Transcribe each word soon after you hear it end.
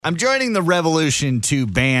I'm joining the revolution to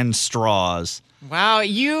ban straws. Wow,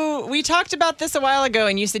 we talked about this a while ago,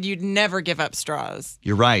 and you said you'd never give up straws.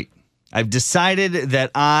 You're right. I've decided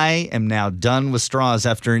that I am now done with straws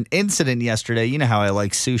after an incident yesterday. You know how I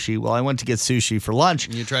like sushi. Well, I went to get sushi for lunch.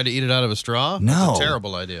 You tried to eat it out of a straw? No. That's a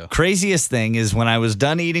terrible idea. Craziest thing is when I was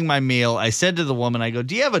done eating my meal, I said to the woman, I go,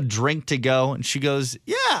 do you have a drink to go? And she goes,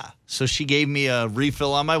 yeah. So she gave me a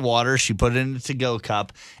refill on my water. She put it in a to-go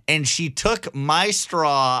cup, and she took my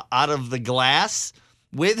straw out of the glass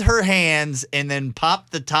with her hands and then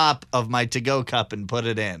popped the top of my to-go cup and put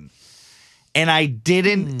it in. And I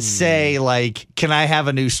didn't say, like, can I have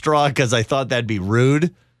a new straw? Because I thought that'd be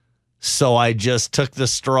rude. So I just took the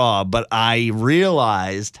straw. But I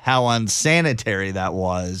realized how unsanitary that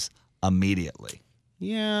was immediately.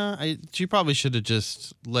 Yeah, she probably should have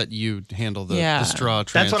just let you handle the straw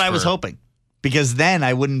transfer. That's what I was hoping. Because then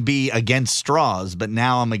I wouldn't be against straws. But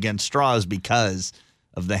now I'm against straws because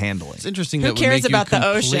of the handling. It's interesting. Who cares about the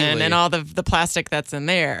ocean and all the plastic that's in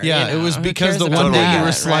there? Yeah, you know? It was Who because cares the about one day that, you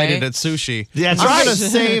were slighted right? at sushi. Yeah, that's I'm right. going to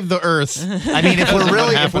save the earth. I mean, if we're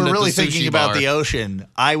really happened at the thinking sushi about bar. the ocean,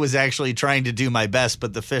 I was actually trying to do my best,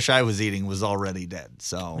 but the fish I was eating was already dead.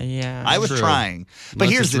 So Yeah. I was True. trying. But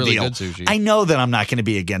Unless here's it's the really deal. good sushi. I know that I'm not going to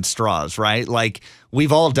be against straws, right? Like,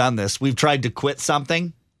 we've all done this. We've tried to quit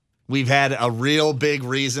something. We've had a real big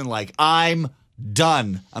reason, like, I'm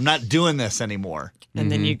done. I'm not doing this anymore. And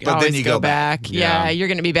then you But always then you go go back. back. Yeah, Yeah. you're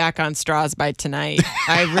going to be back on straws by tonight.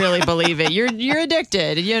 I really believe it. You're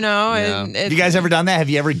addicted, you know. Yeah. And Have you guys ever done that? Have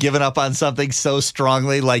you ever given up on something so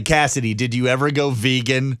strongly? Like, Cassidy, did you ever go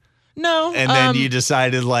vegan? No. And then you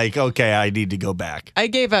decided, like, okay, I need to go back. I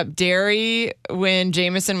gave up dairy when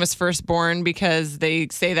Jameson was first born because they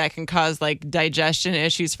say that can cause like digestion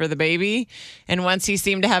issues for the baby. And once he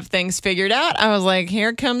seemed to have things figured out, I was like,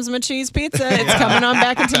 here comes my cheese pizza. It's coming on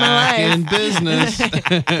back into my In life business.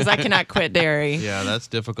 because I cannot quit dairy. Yeah, that's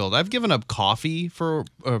difficult. I've given up coffee for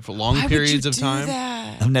long Why would periods you of do time.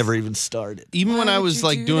 that? I've never even started. Even when Why I would was you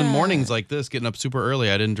like do doing that? mornings like this, getting up super early,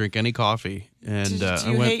 I didn't drink any coffee. And Do I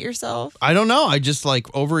you went. hate yourself? I don't know. I just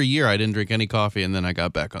like over a year I didn't drink any coffee, and then I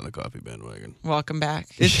got back on the coffee bandwagon. Welcome back.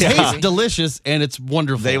 It Yeah. tastes delicious and it's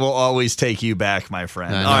wonderful. They will always take you back, my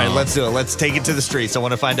friend. I All right, know. let's do it. Let's take it to the streets. I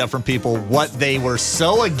want to find out from people what they were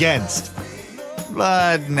so against,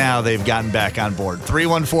 but now they've gotten back on board.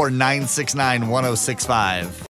 314-969-1065.